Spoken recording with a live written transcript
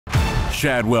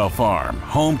Shadwell Farm,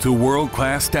 home to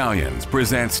world-class stallions,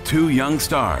 presents two young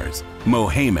stars. Mo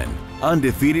Heyman,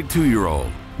 undefeated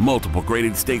 2-year-old, multiple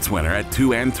graded stakes winner at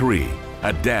 2 and 3.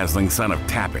 A dazzling son of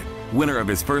Tappet, winner of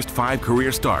his first 5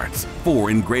 career starts, 4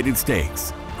 in graded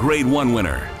stakes. Grade 1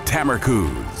 winner,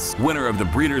 Tamarkuz, winner of the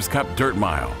Breeders' Cup Dirt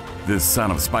Mile. This son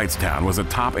of Speightstown was a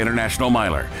top international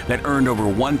miler that earned over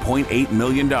 $1.8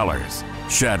 million.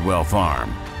 Shadwell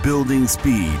Farm, building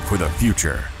speed for the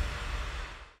future.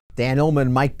 Dan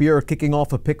Illman, Mike Beer kicking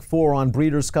off a pick 4 on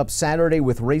Breeders' Cup Saturday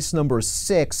with race number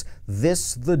 6.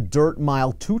 This, the Dirt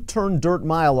Mile, 2-turn Dirt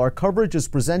Mile. Our coverage is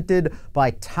presented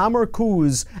by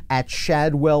Tamarkuz at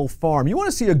Shadwell Farm. You want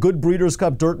to see a good Breeders'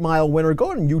 Cup Dirt Mile winner?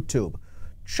 Go on YouTube.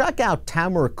 Check out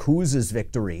Tamarkuz's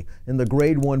victory in the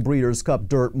Grade 1 Breeders' Cup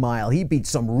Dirt Mile. He beat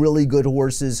some really good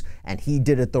horses, and he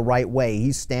did it the right way.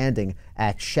 He's standing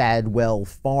at Shadwell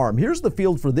Farm. Here's the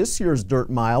field for this year's Dirt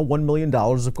Mile. $1 million,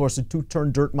 of course, a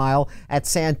 2-turn Dirt Mile at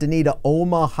Santa Anita,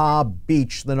 Omaha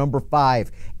Beach, the number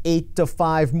 5.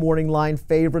 8-5 morning line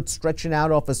favorite, stretching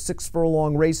out off a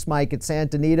 6-furlong race, Mike, at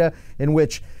Santa Anita, in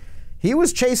which he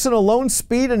was chasing a lone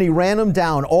speed and he ran him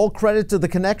down. All credit to the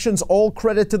connections, all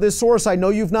credit to this horse. I know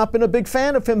you've not been a big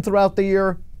fan of him throughout the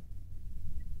year.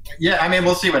 Yeah, I mean,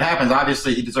 we'll see what happens.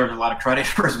 Obviously, he deserves a lot of credit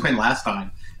for his win last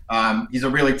time. He's a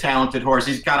really talented horse.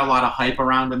 He's got a lot of hype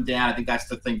around him, Dan. I think that's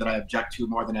the thing that I object to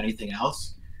more than anything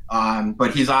else.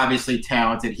 But he's obviously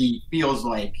talented. He feels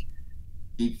like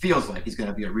he's going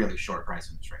to be a really short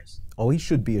price in this race. Oh, he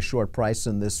should be a short price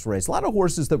in this race. A lot of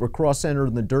horses that were cross-entered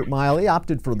in the Dirt Mile, they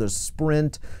opted for the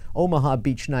sprint. Omaha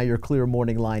Beach now your clear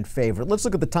morning line favorite. Let's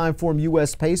look at the Timeform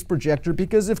U.S. pace projector,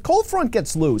 because if Cold Front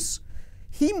gets loose,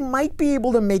 he might be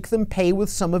able to make them pay with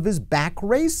some of his back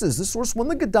races. This horse won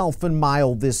the Godolphin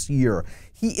Mile this year.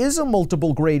 He is a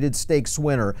multiple graded stakes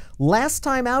winner. Last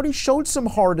time out, he showed some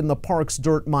heart in the Parks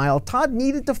Dirt Mile. Todd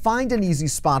needed to find an easy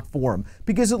spot for him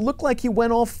because it looked like he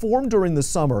went off form during the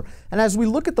summer. And as we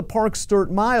look at the Parks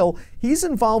Dirt Mile, he's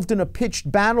involved in a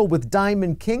pitched battle with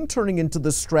Diamond King turning into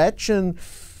the stretch, and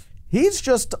he's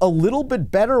just a little bit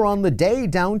better on the day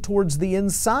down towards the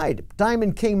inside.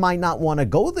 Diamond King might not want to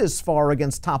go this far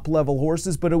against top-level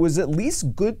horses, but it was at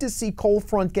least good to see Cold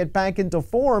Front get back into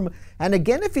form. And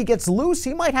again, if he gets loose,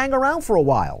 he might hang around for a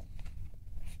while.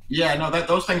 Yeah, no,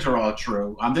 those things are all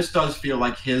true. This does feel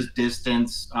like his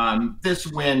distance. This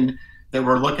win that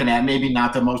we're looking at, maybe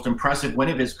not the most impressive win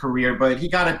of his career, but he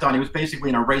got it done. He was basically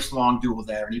in a race-long duel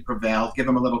there, and he prevailed. Give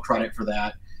him a little credit for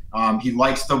that. He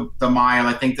likes the mile.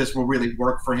 I think this will really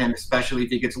work for him, especially if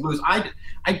he gets loose.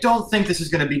 I don't think this is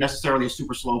going to be necessarily a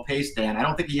super slow pace, Dan. I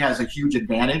don't think he has a huge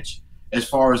advantage as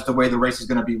far as the way the race is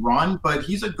going to be run, but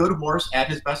he's a good horse at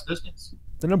his best distance.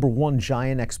 The number 1,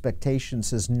 Giant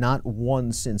Expectations, has not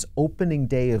won since opening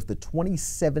day of the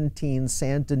 2017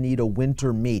 Santa Anita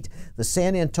Winter Meet, the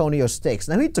San Antonio Stakes.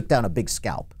 Now, he took down a big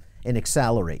scalp in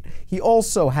Accelerate. He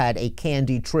also had a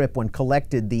candy trip when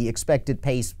collected. The expected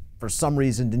pace for some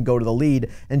reason didn't go to the lead,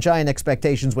 and Giant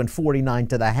Expectations went 49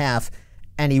 to the half,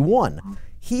 and he won.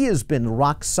 He has been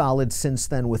rock solid since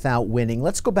then without winning.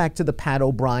 Let's go back to the Pat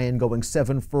O'Brien going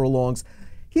 7 furlongs.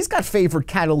 He's got favored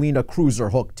Catalina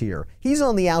Cruiser hooked here. He's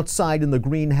on the outside in the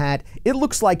green hat. It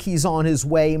looks like he's on his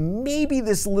way. Maybe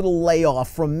this little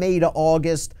layoff from May to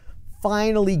August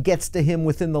finally gets to him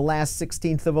within the last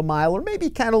 16th of a mile, or maybe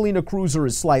Catalina Cruiser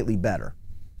is slightly better.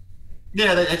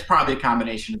 Yeah, it's probably a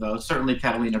combination of those. Certainly,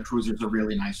 Catalina Cruiser is a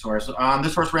really nice horse.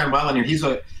 This horse ran well in here.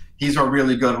 He's a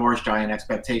really good horse, Giant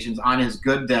Expectations. On his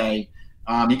good day,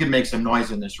 he can make some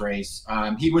noise in this race.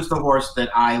 He was the horse that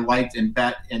I liked and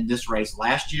bet in this race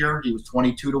last year. He was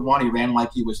 22 to 1. He ran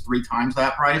like he was 3 times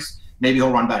that price. Maybe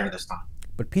he'll run better this time.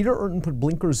 But Peter Urton put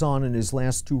blinkers on in his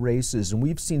last 2 races, and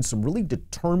we've seen some really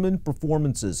determined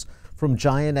performances from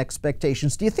Giant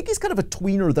Expectations. Do you think he's kind of a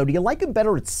tweener, though? Do you like him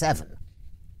better at 7?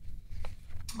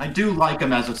 I do like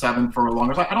him as a 7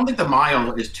 furlongers. I don't think the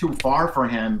mile is too far for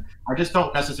him. I just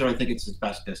don't necessarily think it's his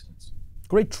best distance.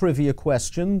 Great trivia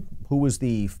question. Who was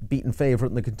the beaten favorite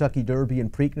in the Kentucky Derby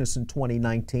and Preakness in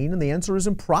 2019? And the answer is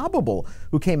Improbable,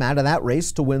 who came out of that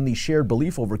race to win the Shared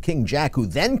Belief over King Jack, who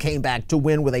then came back to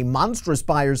win with a monstrous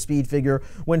Beyer speed figure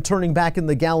when turning back in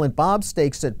the Gallant Bob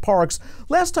Stakes at Parks.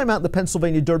 Last time out in the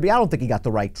Pennsylvania Derby, I don't think he got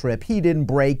the right trip. He didn't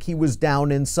break. He was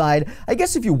down inside. I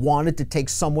guess if you wanted to take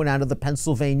someone out of the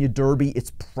Pennsylvania Derby,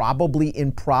 it's probably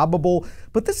Improbable.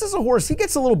 But this is a horse, he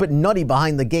gets a little bit nutty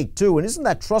behind the gate too, and isn't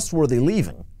that trustworthy leaving?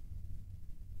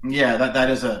 Yeah, that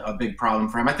is a big problem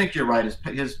for him. I think you're right.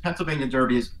 His Pennsylvania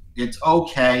Derby it's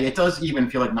okay. It does even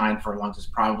feel like 9 furlongs is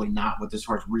probably not what this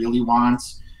horse really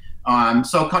wants.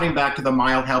 So cutting back to the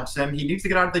mile helps him. He needs to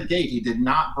get out of the gate. He did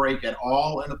not break at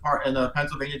all in the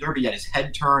Pennsylvania Derby. He had his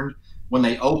head turned when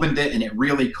they opened it and it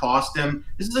really cost him.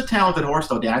 This is a talented horse,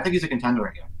 though, Dan. I think he's a contender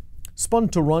again. Spun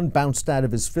to Run bounced out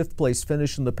of his 5th place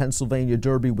finish in the Pennsylvania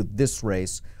Derby with this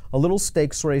race. A little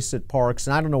stakes race at Parks,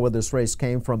 and I don't know where this race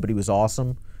came from, but he was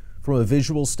awesome. From a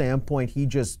visual standpoint, he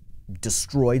just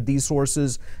destroyed these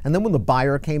horses. And then when the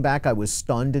buyer came back, I was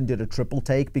stunned and did a triple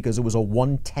take because it was a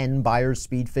 110 buyer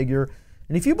speed figure.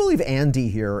 And if you believe Andy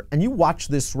here and you watch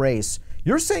this race,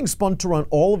 you're saying Spun to Run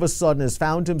all of a sudden has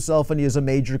found himself and he is a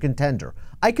major contender.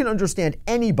 I can understand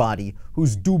anybody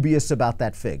who's dubious about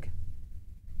that fig.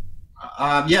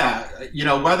 Yeah, you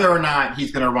know, whether or not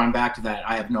he's going to run back to that,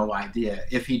 I have no idea.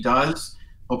 If he does,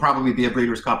 he'll probably be a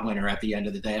Breeders' Cup winner at the end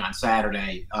of the day on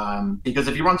Saturday. Because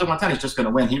if he runs at 110, he's just going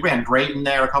to win. He ran great in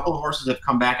there. A couple of horses have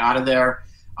come back out of there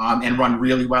and run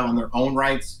really well in their own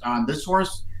rights. This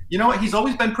horse, you know what? He's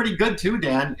always been pretty good too,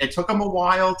 Dan. It took him a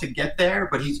while to get there,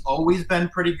 but he's always been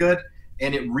pretty good.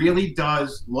 And it really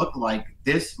does look like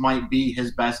this might be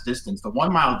his best distance. The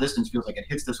 1 mile distance feels like it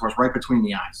hits this horse right between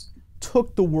the eyes.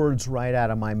 Took the words right out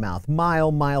of my mouth.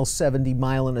 Mile 70,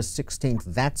 mile and a 16th.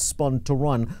 That's Spun to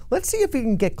Run. Let's see if he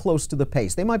can get close to the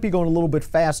pace. They might be going a little bit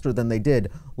faster than they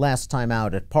did last time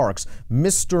out at Parks.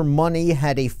 Mr. Money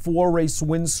had a 4-race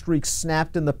win streak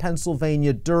snapped in the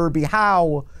Pennsylvania Derby.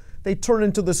 How? They turn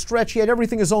into the stretch. He had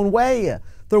everything his own way.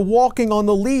 They're walking on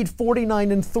the lead,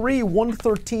 49-3,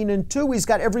 113-2. He's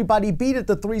got everybody beat at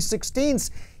the 3/16.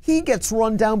 He gets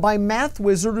run down by Math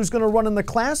Wizard, who's going to run in the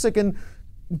Classic, and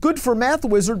good for Math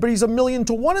Wizard, but he's 1,000,000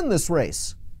 to 1 in this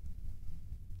race.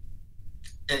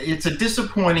 It's a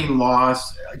disappointing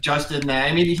loss, just in that.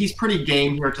 I mean, he's pretty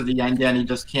game here to the end, and he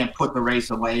just can't put the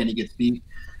race away, and he gets beat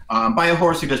by a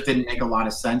horse who just didn't make a lot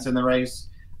of sense in the race.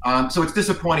 So it's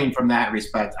disappointing from that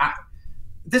respect.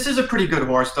 This is a pretty good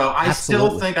horse, though. I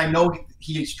still think, I know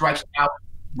he stretched out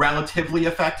relatively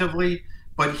effectively,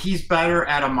 but he's better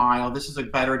at a mile. This is a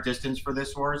better distance for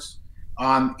this horse.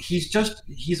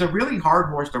 He's a really hard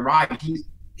horse to ride.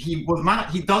 He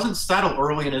doesn't settle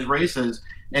early in his races.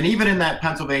 And even in that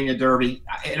Pennsylvania Derby,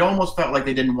 it almost felt like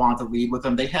they didn't want to lead with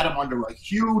him. They had him under a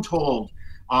huge hold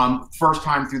first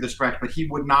time through the stretch, but he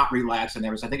would not relax in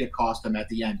there. So I think it cost him at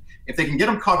the end. If they can get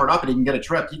him covered up and he can get a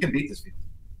trip, he can beat this field.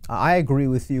 I agree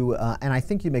with you, and I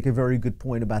think you make a very good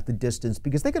point about the distance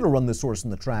because they're going to run this horse in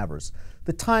the Travers.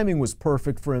 The timing was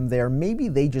perfect for him there. Maybe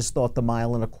they just thought the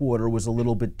 1.25 miles was a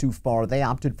little bit too far. They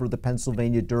opted for the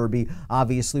Pennsylvania Derby.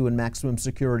 Obviously, when Maximum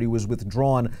Security was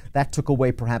withdrawn, that took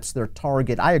away perhaps their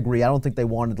target. I agree. I don't think they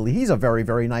wanted to lead. He's a very,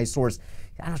 very nice horse.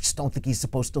 I just don't think he's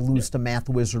supposed to lose to Math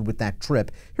Wizard with that trip.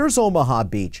 Here's Omaha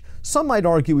Beach. Some might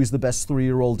argue he's the best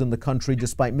 3-year-old in the country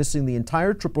despite missing the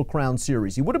entire Triple Crown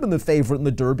Series. He would have been the favorite in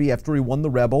the Derby after he won the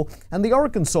Rebel and the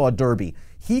Arkansas Derby.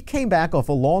 He came back off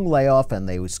a long layoff, and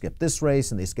they skipped this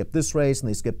race, and they skipped this race, and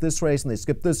they skipped this race, and they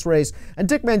skipped this race. And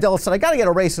Dick Mandela said, I got to get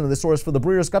a race into this horse for the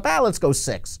Breeders' Cup. Let's go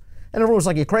 6. And everyone was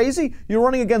like, you crazy? You're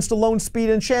running against a Lone Speed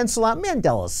and Chancelot.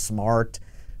 Mandela's smart.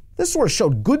 This horse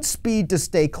showed good speed to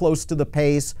stay close to the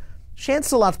pace.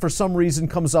 Chancelot, for some reason,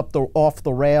 comes up off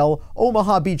the rail.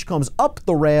 Omaha Beach comes up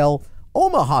the rail.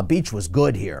 Omaha Beach was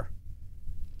good here.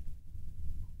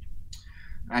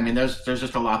 I mean, there's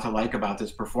just a lot to like about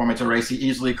this performance. A race he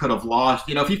easily could have lost.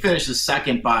 You know, if he finishes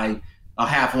second by a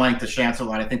half length to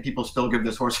Chancelot, I think people still give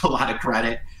this horse a lot of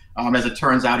credit. As it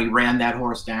turns out, he ran that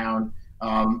horse down.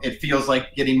 It feels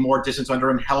like getting more distance under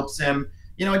him helps him.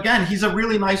 You know, again, he's a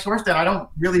really nice horse that I don't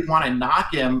really want to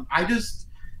knock him. I just,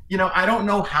 you know, I don't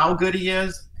know how good he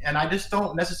is, and I just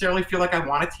don't necessarily feel like I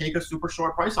want to take a super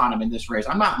short price on him in this race.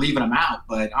 I'm not leaving him out,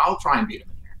 but I'll try and beat him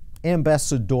in here.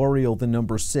 Ambassadorial, the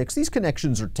number 6. These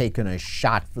connections are taking a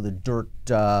shot for the dirt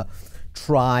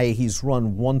try. He's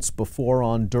run once before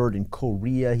on dirt in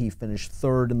Korea. He finished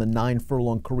 3rd in the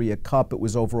 9-furlong Korea Cup. It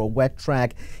was over a wet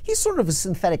track. He's sort of a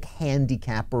synthetic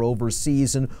handicapper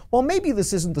overseas, and while maybe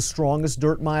this isn't the strongest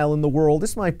dirt mile in the world,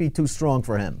 this might be too strong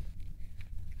for him.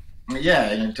 Yeah,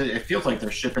 and it feels like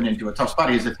they're shipping into a tough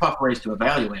spot. It's a tough race to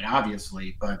evaluate,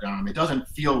 obviously, but it doesn't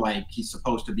feel like he's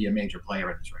supposed to be a major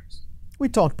player in this race. We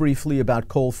talked briefly about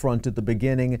Cold Front at the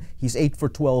beginning. He's 8 for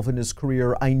 12 in his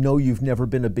career. I know you've never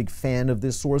been a big fan of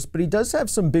this horse, but he does have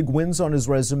some big wins on his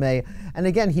resume. And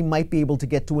again, he might be able to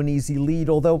get to an easy lead,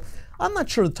 although I'm not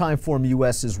sure the Timeform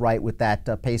US is right with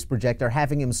that pace projector,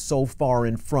 having him so far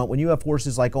in front when you have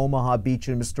horses like Omaha Beach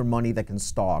and Mr. Money that can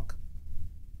stalk.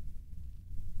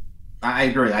 I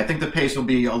agree. I think the pace will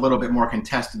be a little bit more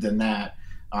contested than that.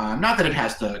 Not that it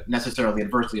has to necessarily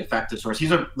adversely affect this horse.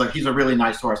 He's a really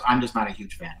nice horse. I'm just not a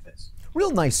huge fan of his.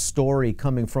 Real nice story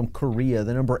coming from Korea.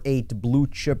 The number 8 Blue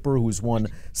Chipper, who's won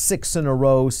 6 in a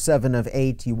row, 7 of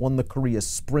 8. He won the Korea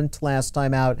Sprint last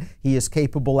time out. He is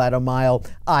capable at a mile.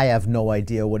 I have no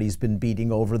idea what he's been beating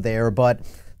over there, but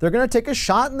they're going to take a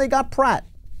shot, and they got Pratt.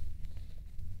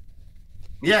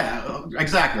 Yeah,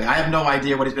 exactly. I have no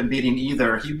idea what he's been beating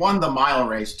either. He won the mile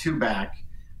race 2 back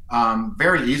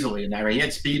very easily in that race. He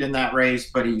had speed in that race,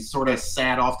 but he sort of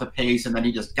sat off the pace, and then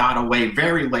he just got away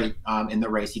very late in the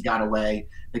race. He got away.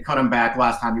 They cut him back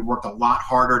last time. He worked a lot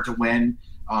harder to win,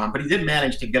 but he did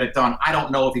manage to get it done. I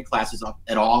don't know if he classes up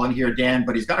at all in here, Dan,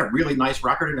 but he's got a really nice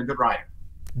record and a good rider.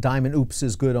 Diamond Oops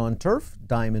is good on turf.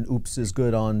 Diamond Oops is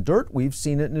good on dirt. We've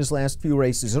seen it in his last few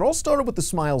races. It all started with the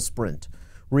Smile Sprint,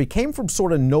 where he came from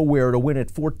sort of nowhere to win at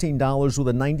 $14 with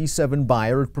a 97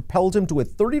 buyer. It propelled him to a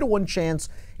 30-to-1 chance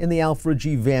in the Alfred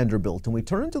G. Vanderbilt. And we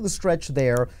turn into the stretch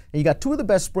there, and you got 2 of the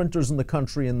best sprinters in the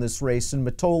country in this race, in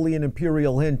Matoli and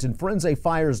Imperial Hint, and Firenze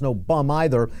Fire's no bum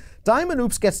either. Diamond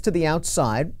Oops gets to the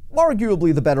outside,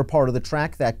 arguably the better part of the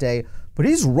track that day, but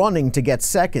he's running to get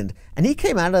second, and he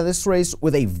came out of this race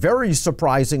with a very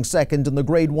surprising second in the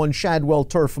Grade 1 Shadwell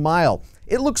Turf Mile.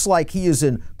 It looks like he is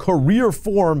in career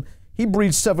form. He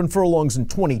breathed 7 furlongs and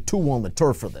 22 on the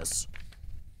turf for this.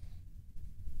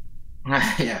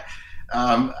 Yeah,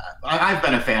 I've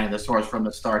been a fan of this horse from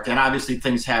the start, and obviously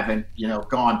things haven't,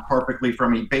 gone perfectly for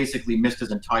him. He basically missed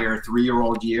his entire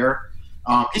 3-year-old year.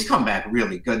 He's come back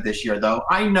really good this year, though.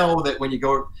 I know that when you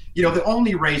go, the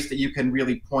only race that you can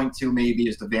really point to maybe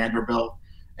is the Vanderbilt,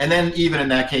 and then even in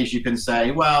that case, you can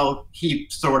say, well, he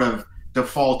sort of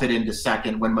defaulted into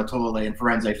second when Matole and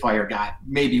Firenze Fire got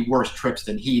maybe worse trips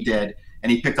than he did,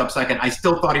 and he picked up second. I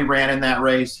still thought he ran in that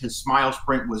race. His Smile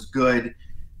Sprint was good.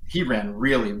 He ran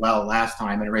really well last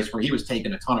time in a race where he was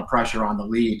taking a ton of pressure on the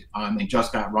lead and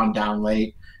just got run down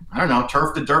late. I don't know.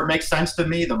 Turf to dirt makes sense to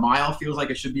me. The mile feels like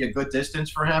it should be a good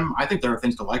distance for him. I think there are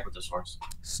things to like with this horse.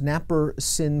 Snapper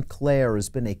Sinclair has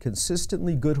been a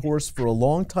consistently good horse for a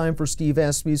long time for Steve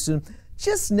Asmussen.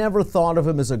 Just never thought of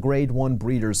him as a Grade 1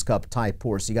 Breeders' Cup type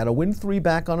horse. He got a win 3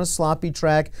 back on a sloppy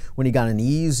track when he got an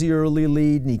easy early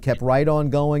lead, and he kept right on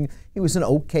going. He was an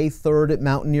okay third at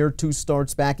Mountaineer 2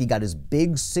 starts back. He got his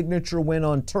big signature win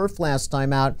on turf last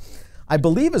time out. I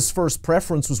believe his first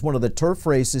preference was one of the turf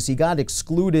races. He got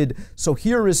excluded, so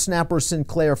here is Snapper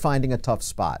Sinclair finding a tough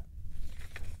spot.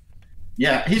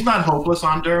 Yeah, he's not hopeless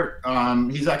on dirt.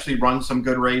 He's actually run some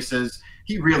good races.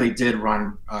 He really did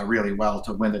run really well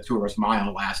to win the Tourist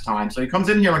Mile last time. So he comes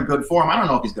in here in good form. I don't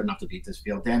know if he's good enough to beat this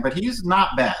field, Dan, but he's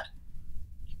not bad.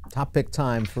 Top pick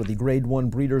time for the Grade 1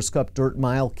 Breeders' Cup Dirt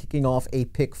Mile, kicking off a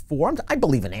pick 4. I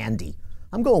believe in Andy.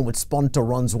 I'm going with Spunta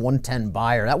Run's 110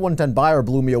 buyer. That 110 buyer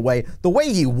blew me away. The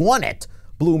way he won it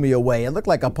blew me away. It looked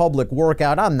like a public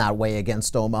workout. I'm not way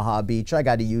against Omaha Beach. I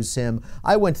got to use him.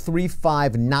 I went 3,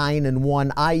 5, 9, and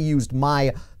 1. I used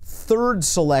my third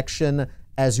selection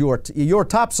as your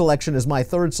top selection is my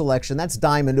third selection. That's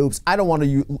Diamond Oops. I don't want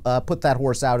to put that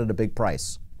horse out at a big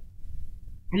price.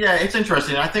 Yeah, it's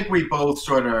interesting. I think we both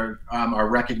sort of are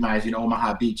recognizing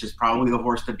Omaha Beach is probably the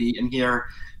horse to beat in here.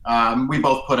 We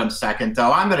both put him second,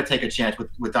 though. I'm going to take a chance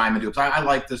with Diamond Oops. I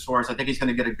like this horse. I think he's going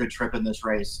to get a good trip in this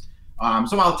race.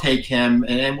 So I'll take him,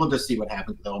 and we'll just see what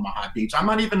happens with Omaha Beach. I'm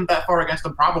not even that far against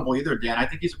him probable either, Dan. I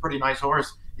think he's a pretty nice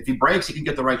horse. If he breaks, he can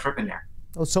get the right trip in there.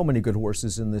 Oh, so many good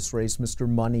horses in this race. Mr.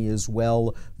 Money as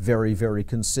well, very, very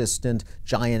consistent.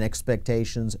 Giant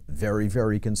Expectations, very,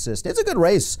 very consistent. It's a good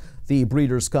race, the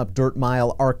Breeders' Cup Dirt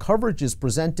Mile. Our coverage is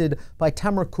presented by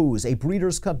Tamarkuz, a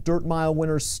Breeders' Cup Dirt Mile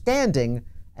winner standing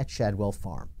at Shadwell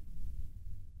Farm.